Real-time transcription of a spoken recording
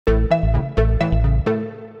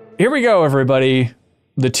Here we go, everybody.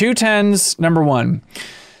 The 210s, number 1.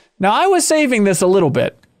 Now, I was saving this a little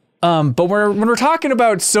bit, but when we're talking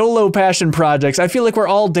about solo passion projects, I feel like we're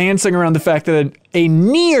all dancing around the fact that a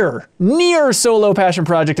near solo passion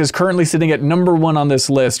project is currently sitting at number 1 on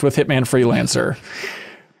this list with Hitman Freelancer.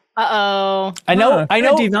 Uh-oh. I know.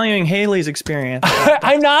 Devaluing Haley's experience.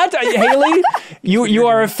 I'm not. Haley, you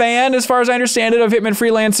are a fan, as far as I understand it, of Hitman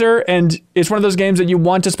Freelancer, and it's one of those games that you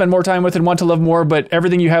want to spend more time with and want to love more, but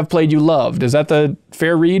everything you have played, you loved. Is that the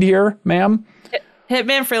fair read here, ma'am?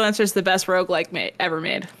 Hitman Freelancer is the best roguelike ever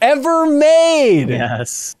made. Ever made!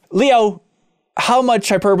 Yes. Leo, how much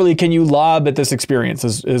hyperbole can you lob at this experience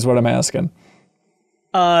is what I'm asking.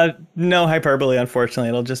 No hyperbole, unfortunately.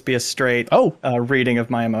 It'll just be a straight reading of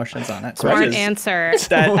my emotions on it. Smart answer.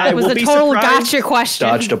 That was a total gotcha question.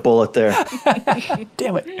 Dodged a bullet there.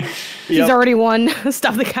 Damn it. He's already won.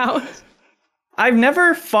 Stuff the cows. I've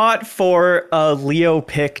never fought for a Leo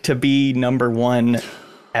pick to be number 1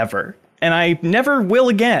 ever. And I never will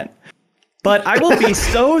again. But I will be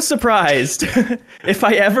so surprised if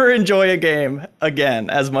I ever enjoy a game again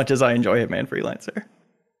as much as I enjoy Hitman Freelancer.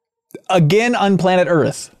 Again on planet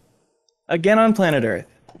Earth. Again on planet Earth.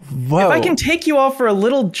 Whoa. If I can take you all for a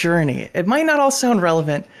little journey, it might not all sound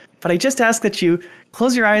relevant, but I just ask that you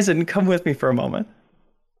close your eyes and come with me for a moment.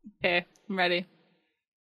 Okay, I'm ready.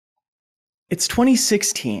 It's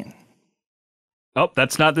 2016. Oh,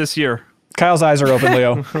 that's not this year. Kyle's eyes are open,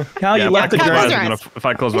 Leo. Kyle, you left the journey. If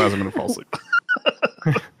I close my eyes, I'm going to fall asleep.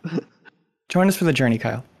 Join us for the journey,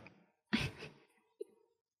 Kyle.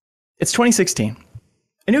 It's 2016.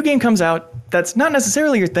 A new game comes out that's not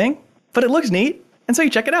necessarily your thing, but it looks neat, and so you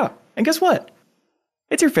check it out. And guess what?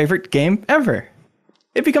 It's your favorite game ever.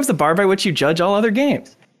 It becomes the bar by which you judge all other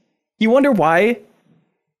games. You wonder why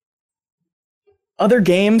other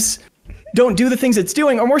games don't do the things it's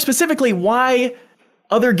doing, or more specifically, why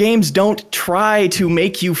other games don't try to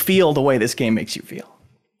make you feel the way this game makes you feel.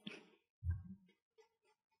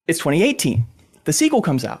 It's 2018. The sequel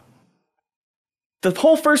comes out. The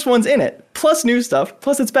whole first one's in it, plus new stuff,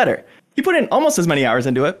 plus it's better. You put in almost as many hours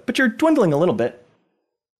into it, but you're dwindling a little bit.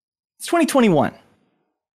 It's 2021.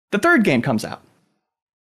 The third game comes out.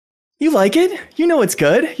 You like it, you know it's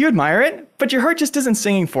good, you admire it, but your heart just isn't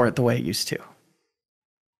singing for it the way it used to.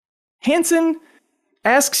 Hansen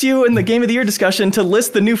asks you in the Game of the Year discussion to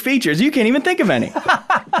list the new features. You can't even think of any.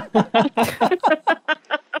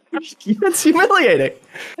 It's humiliating.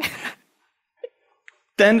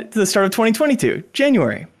 Then, to the start of 2022,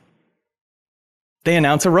 January, they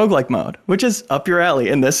announce a roguelike mode, which is up your alley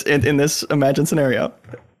in this imagined scenario.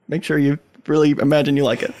 Make sure you really imagine you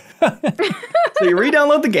like it. So you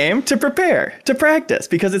re-download the game to prepare, to practice,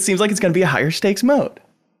 because it seems like it's going to be a higher stakes mode.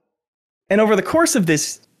 And over the course of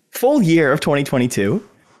this full year of 2022,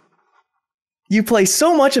 you play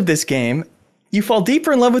so much of this game, you fall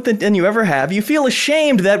deeper in love with it than you ever have. You feel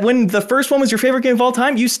ashamed that when the first one was your favorite game of all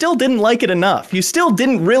time, you still didn't like it enough. You still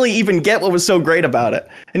didn't really even get what was so great about it.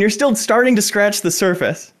 And you're still starting to scratch the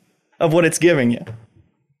surface of what it's giving you.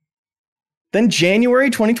 Then January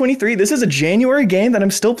 2023, this is a January game that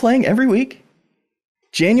I'm still playing every week.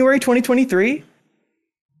 January 2023,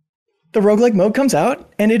 the roguelike mode comes out,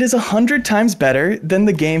 and it is 100 times better than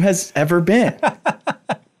the game has ever been.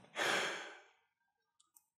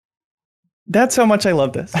 That's how much I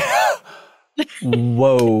love this.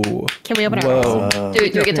 Whoa. Can we open our eyes? Do we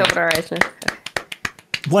get to open our eyes now?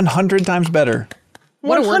 100 times better.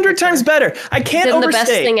 100 times better. I can't Isn't overstate.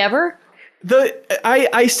 the best thing ever?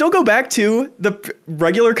 I still go back to the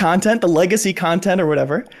regular content, the legacy content or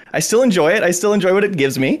whatever. I still enjoy it. I still enjoy what it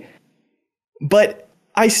gives me. But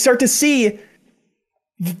I start to see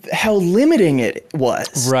how limiting it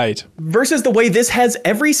was. Right. Versus the way this has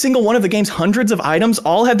every single one of the game's hundreds of items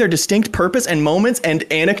all have their distinct purpose and moments and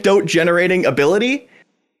anecdote generating ability.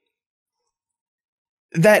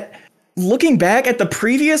 That looking back at the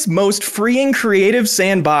previous most freeing creative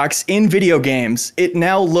sandbox in video games, it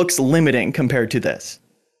now looks limiting compared to this.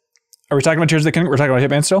 Are we talking about Tears of the Kingdom? We're talking about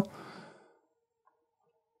Hitman still?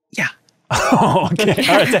 Yeah. Oh, okay.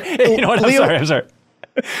 All right. You know what? I'm sorry.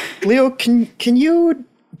 Leo, can you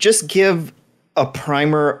just give a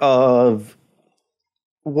primer of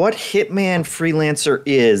what Hitman Freelancer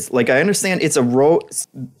is? Like, I understand it's a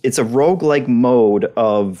roguelike mode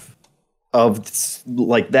of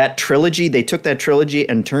like that trilogy. They took that trilogy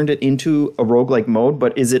and turned it into a roguelike mode,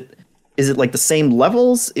 but is it like the same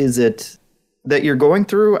levels? Is it that you're going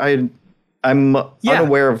through? I'm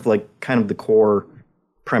unaware of like kind of the core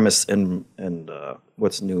premise and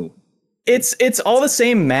what's new. It's all the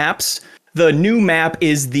same maps. the new map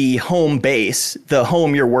is the home base, the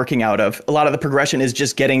home you're working out of. A lot of the progression is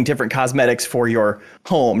just getting different cosmetics for your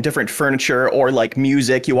home, different furniture, or like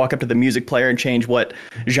music. You walk up to the music player and change what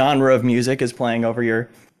genre of music is playing over your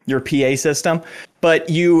PA system. But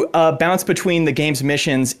you bounce between the game's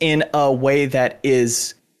missions in a way that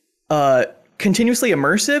is continuously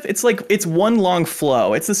immersive. It's like it's one long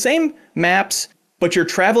flow. It's the same maps, but you're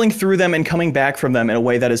traveling through them and coming back from them in a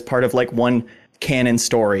way that is part of like one canon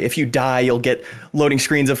story. If you die, you'll get loading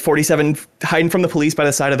screens of 47 hiding from the police by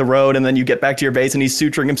the side of the road, and then you get back to your base and he's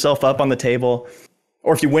suturing himself up on the table.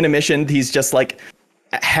 Or if you win a mission, he's just like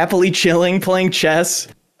happily chilling, playing chess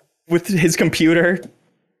with his computer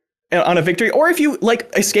on a victory. Or if you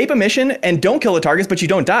like escape a mission and don't kill the targets, but you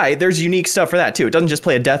don't die, there's unique stuff for that too. It doesn't just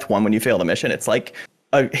play a death one when you fail the mission. It's like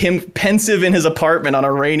him pensive in his apartment on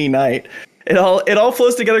a rainy night. It all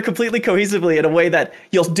flows together completely cohesively in a way that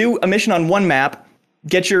you'll do a mission on one map,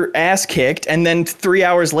 get your ass kicked, and then 3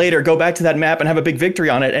 hours later go back to that map and have a big victory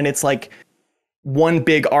on it. And it's like one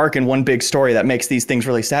big arc and one big story that makes these things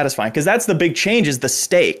really satisfying. Because that's the big change, is the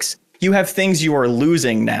stakes. You have things you are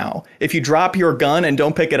losing now. If you drop your gun and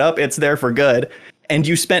don't pick it up, it's there for good. And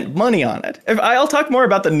you spent money on it. I'll talk more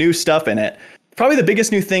about the new stuff in it. Probably the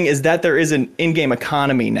biggest new thing is that there is an in-game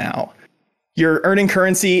economy now. You're earning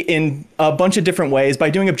currency in a bunch of different ways by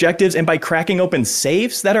doing objectives and by cracking open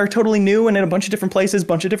safes that are totally new and in a bunch of different places,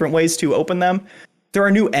 bunch of different ways to open them. There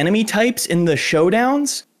are new enemy types in the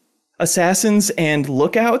showdowns, assassins and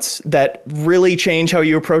lookouts, that really change how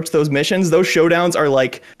you approach those missions. Those showdowns are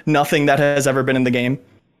like nothing that has ever been in the game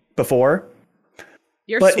before.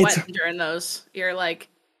 You're sweating during those. You're like,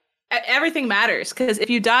 everything matters, because if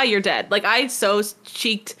you die, you're dead. Like, I so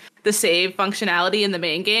cheeked the save functionality in the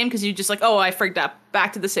main game, because you just like, oh, I frigged up,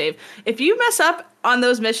 back to the save. If you mess up on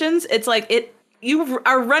those missions, it's like you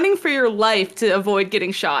are running for your life to avoid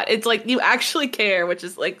getting shot. It's like you actually care, which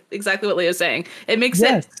is like exactly what Leo's saying. It makes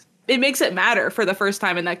it makes it matter for the first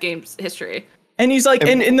time in that game's history. And he's like,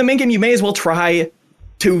 and in the main game, you may as well try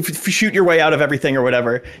to shoot your way out of everything or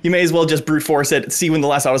whatever. You may as well just brute force it, see when the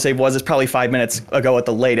last autosave was. It's probably 5 minutes ago at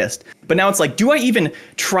the latest. But now it's like, do I even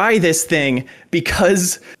try this thing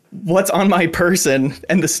because what's on my person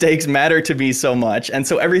and the stakes matter to me so much? And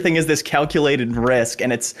so everything is this calculated risk,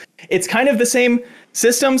 and it's kind of the same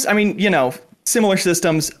systems. I mean, similar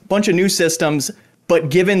systems, bunch of new systems, but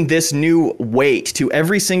given this new weight to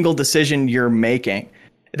every single decision you're making,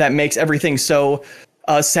 that makes everything so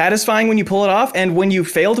satisfying when you pull it off. And when you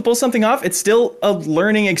fail to pull something off, it's still a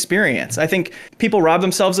learning experience. I think people rob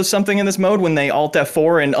themselves of something in this mode when they Alt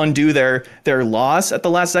F4 and undo their loss at the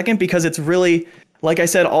last second, because it's really, like I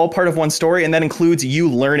said, all part of one story. And that includes you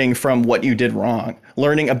learning from what you did wrong,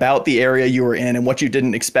 learning about the area you were in and what you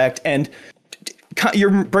didn't expect. And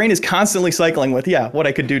your brain is constantly cycling with, what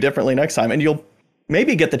I could do differently next time. And you'll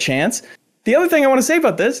maybe get the chance. The other thing I want to say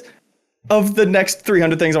about this, of the next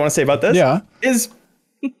 300 things I want to say about this, is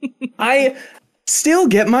I still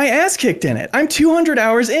get my ass kicked in it. I'm 200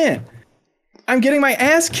 hours in. I'm getting my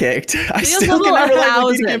ass kicked. I still cannot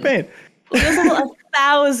reliably beat the campaign. There's a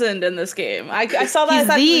 1,000 in this game. I saw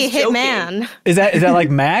that. He's the Hitman. Is that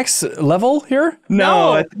like max level here?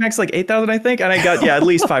 No, I think max like 8,000, I think, and I got at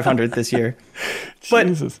least 500 this year. But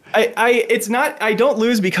Jesus. It's not. I don't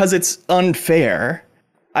lose because it's unfair.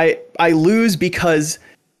 I lose because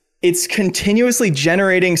it's continuously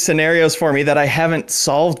generating scenarios for me that I haven't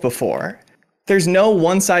solved before. There's no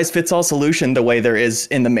one-size-fits-all solution the way there is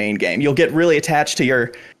in the main game. You'll get really attached to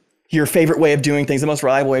your favorite way of doing things, the most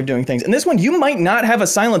reliable way of doing things. And this one, you might not have a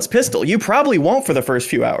silenced pistol. You probably won't for the first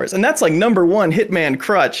few hours. And that's like number one Hitman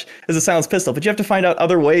crutch, is a silenced pistol. But you have to find out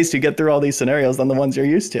other ways to get through all these scenarios than the ones you're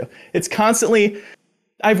used to. It's constantly...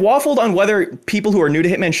 I've waffled on whether people who are new to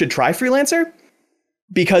Hitman should try Freelancer,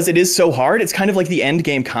 because it is so hard. It's kind of like the end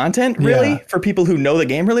game content, really, for people who know the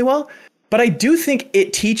game really well. But I do think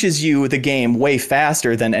it teaches you the game way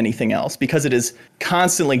faster than anything else, because it is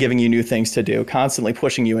constantly giving you new things to do, constantly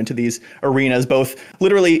pushing you into these arenas, both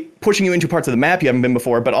literally pushing you into parts of the map you haven't been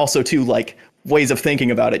before, but also to like ways of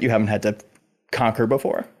thinking about it you haven't had to conquer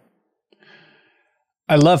before.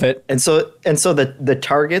 I love it. And so the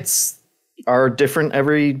targets are different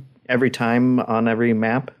every time on every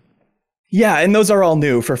map. Yeah, and those are all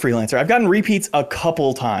new for Freelancer. I've gotten repeats a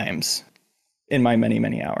couple times in my many,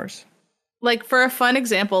 many hours. Like, for a fun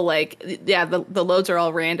example, the loads are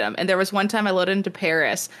all random. And there was one time I loaded into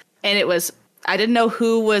Paris, and I didn't know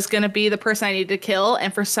who was going to be the person I needed to kill.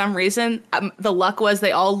 And for some reason, the luck was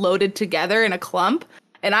they all loaded together in a clump.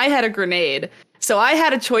 and I had a grenade. So I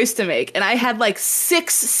had a choice to make, and I had like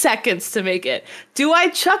 6 seconds to make it. Do I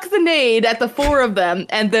chuck the nade at the 4 of them,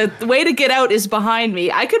 and the way to get out is behind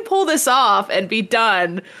me? I could pull this off and be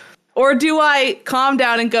done. Or do I calm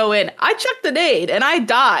down and go in? I chucked the nade, and I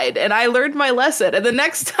died, and I learned my lesson. And the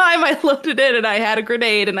next time I loaded in and I had a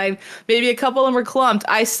grenade, and maybe a couple of them were clumped,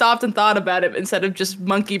 I stopped and thought about it instead of just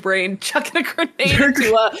monkey brain chucking a grenade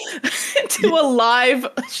into a live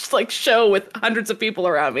like show with hundreds of people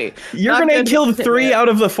around me. Your grenade killed 3 out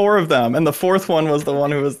of the 4 of them, and the 4th one was the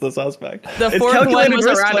one who was the suspect. The 4th one was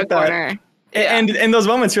around a corner. Yeah. And in those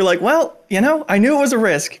moments, you're like, well, I knew it was a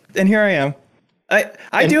risk, and here I am.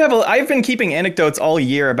 I've been keeping anecdotes all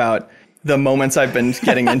year about the moments I've been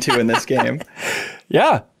getting into in this game.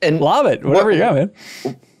 Yeah, and love it. Whatever you got, man.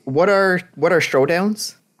 What are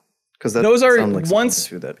showdowns? Because those are like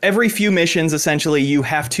once every few missions. Essentially, you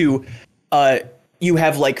have to you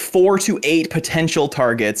have like 4 to 8 potential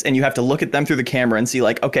targets, and you have to look at them through the camera and see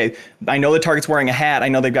like, okay, I know the target's wearing a hat. I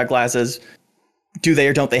know they've got glasses. Do they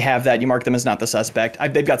or don't they have that? You mark them as not the suspect.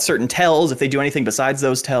 They've got certain tells. If they do anything besides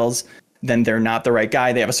those tells, then they're not the right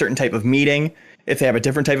guy. They have a certain type of meeting. If they have a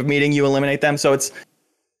different type of meeting, you eliminate them. So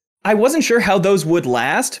I wasn't sure how those would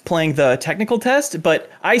last playing the technical test,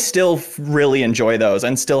 but I still really enjoy those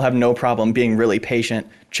and still have no problem being really patient,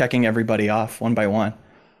 checking everybody off one by one.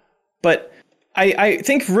 But I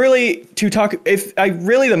think really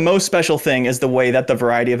the most special thing is the way that the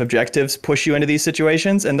variety of objectives push you into these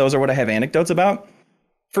situations. And those are what I have anecdotes about.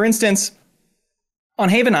 For instance, on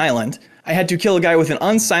Haven Island, I had to kill a guy with an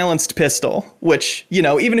unsilenced pistol, which,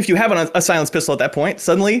 even if you have a silenced pistol at that point,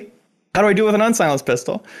 suddenly, how do I do it with an unsilenced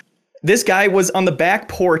pistol? This guy was on the back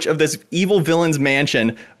porch of this evil villain's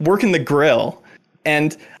mansion, working the grill.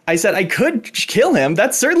 And I said, I could kill him.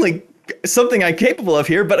 That's certainly something I'm capable of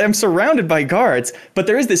here, but I'm surrounded by guards. But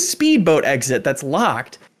there is this speedboat exit that's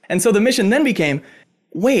locked. And so the mission then became,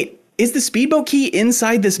 wait, is the speedboat key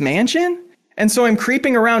inside this mansion? And so I'm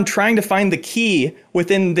creeping around trying to find the key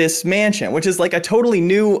within this mansion, which is like a totally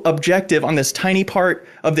new objective on this tiny part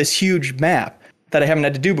of this huge map that I haven't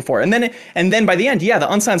had to do before. And then by the end,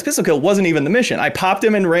 the unsilenced pistol kill wasn't even the mission. I popped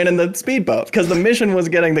him and ran in the speedboat because the mission was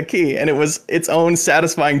getting the key, and it was its own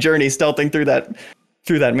satisfying journey stealthing through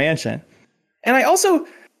that mansion. And I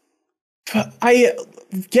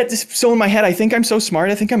get so in my head, I think I'm so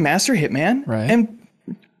smart. I think I'm Master Hitman. Right.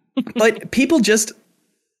 But people just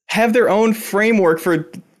have their own framework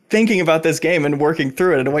for thinking about this game and working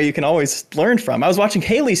through it in a way you can always learn from. I was watching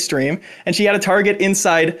Haley's stream, and she had a target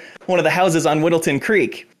inside one of the houses on Whittleton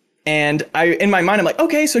Creek. And in my mind, I'm like,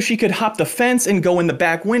 okay, so she could hop the fence and go in the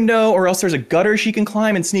back window, or else there's a gutter she can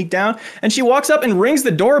climb and sneak down. And she walks up and rings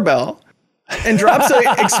the doorbell and drops an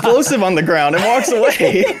explosive on the ground and walks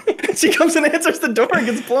away. She comes and answers the door and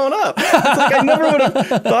gets blown up. It's like, I never would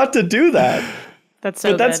have thought to do that. But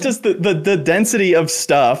that's just the density of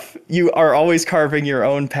stuff. You are always carving your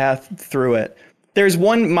own path through it. There's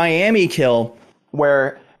one Miami kill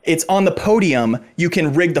where it's on the podium. You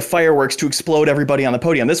can rig the fireworks to explode everybody on the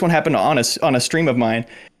podium. This one happened on a stream of mine.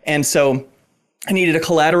 And so I needed a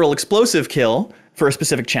collateral explosive kill for a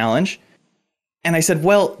specific challenge. And I said,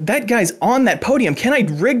 well, that guy's on that podium. Can I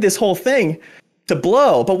rig this whole thing to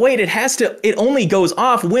blow? But wait, it only goes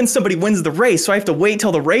off when somebody wins the race. So I have to wait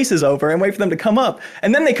till the race is over and wait for them to come up.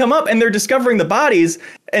 And then they come up and they're discovering the bodies,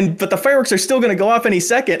 but the fireworks are still going to go off any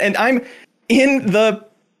second. And I'm in the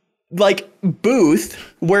booth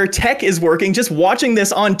where tech is working, just watching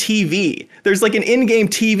this on TV. There's like an in-game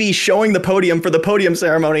TV showing the podium for the podium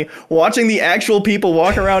ceremony, watching the actual people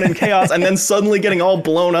walk around in chaos and then suddenly getting all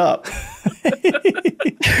blown up.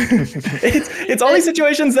 It's all these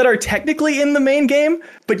situations that are technically in the main game,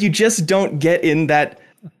 but you just don't get in that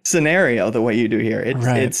scenario the way you do here.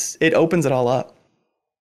 It opens it all up.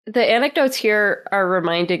 The anecdotes here are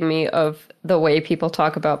reminding me of the way people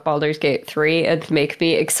talk about Baldur's Gate 3 and make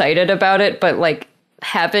me excited about it, but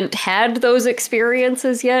haven't had those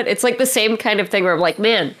experiences yet. It's like the same kind of thing where I'm like,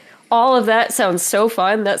 man, all of that sounds so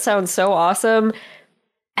fun. That sounds so awesome.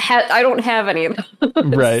 I don't have any of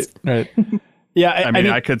those. Right. Yeah. I mean,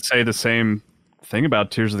 I could say the same thing about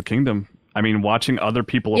Tears of the Kingdom. I mean, watching other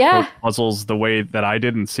people approach puzzles the way that I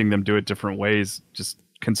did and seeing them do it different ways just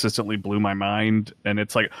consistently blew my mind. And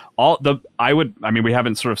it's like we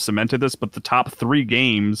haven't sort of cemented this, but the top 3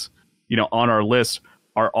 games, on our list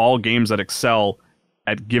are all games that excel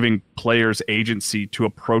at giving players agency to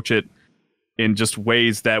approach it in just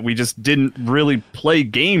ways that we just didn't really play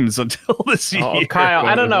games until this year. Oh, Kyle,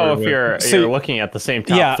 I don't know if you're looking at the same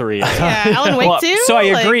top 3. Yeah, Alan Wake 2? So I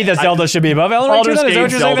agree that Zelda should be above Alan Wake 2. Baldur's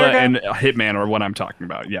Gate, Zelda, and Hitman are what I'm talking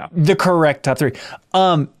about, yeah. The correct top 3.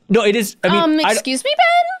 No, it is. I mean, excuse me, Ben?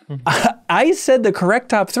 I said the correct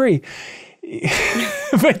top 3.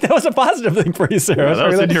 But that was a positive thing for you, Sarah. Yeah, that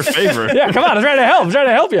was in your favor. Yeah, come on, I'm trying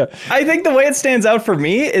to help you. I think the way it stands out for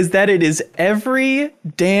me is that it is every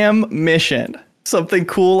damn mission something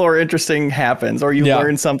cool or interesting happens, or you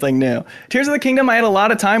learn something new. Tears of the Kingdom, I had a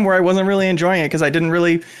lot of time where I wasn't really enjoying it because I didn't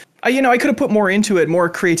really, I could have put more into it, more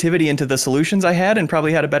creativity into the solutions I had, and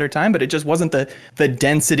probably had a better time, but it just wasn't the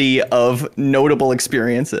density of notable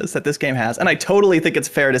experiences that this game has. And I totally think it's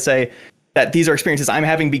fair to say that these are experiences I'm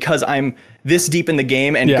having because I'm this deep in the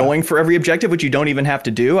game and going for every objective, which you don't even have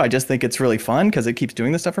to do. I just think it's really fun because it keeps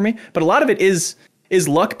doing this stuff for me. But a lot of it is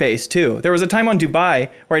luck-based too. There was a time on Dubai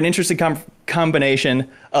where an interesting combination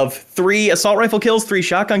of 3 assault rifle kills, 3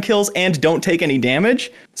 shotgun kills, and don't take any damage.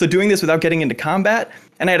 So doing this without getting into combat.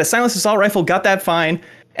 And I had a silenced assault rifle, got that fine,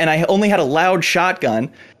 and I only had a loud shotgun.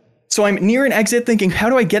 So I'm near an exit thinking, how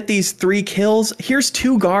do I get these 3 kills? Here's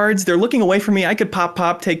 2 guards. They're looking away from me. I could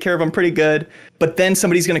pop, take care of them pretty good. But then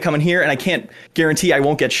somebody's going to come in here, and I can't guarantee I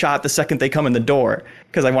won't get shot the second they come in the door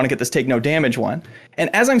because I want to get this take no damage one. And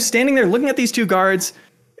as I'm standing there looking at these 2 guards,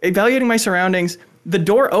 evaluating my surroundings, the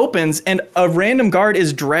door opens and a random guard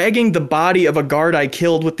is dragging the body of a guard I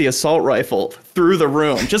killed with the assault rifle through the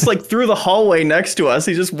room, just like through the hallway next to us.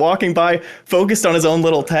 He's just walking by, focused on his own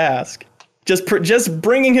little task. Just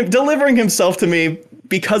delivering himself to me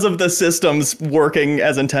because of the systems working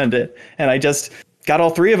as intended. And I just got all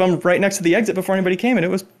 3 of them right next to the exit before anybody came, and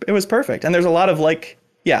it was perfect. And there's a lot of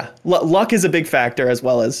luck is a big factor as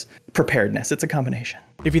well as preparedness. It's a combination.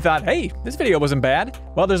 If you thought, hey, this video wasn't bad,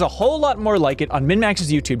 well, there's a whole lot more like it on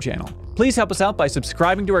MinnMax's YouTube channel. Please help us out by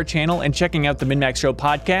subscribing to our channel and checking out the MinnMax Show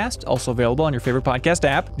podcast, also available on your favorite podcast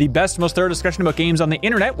app, the best, most thorough discussion about games on the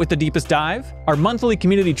internet with the deepest dive, our monthly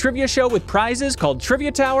community trivia show with prizes called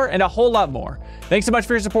Trivia Tower, and a whole lot more. Thanks so much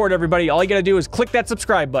for your support, everybody. All you gotta do is click that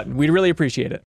subscribe button. We'd really appreciate it.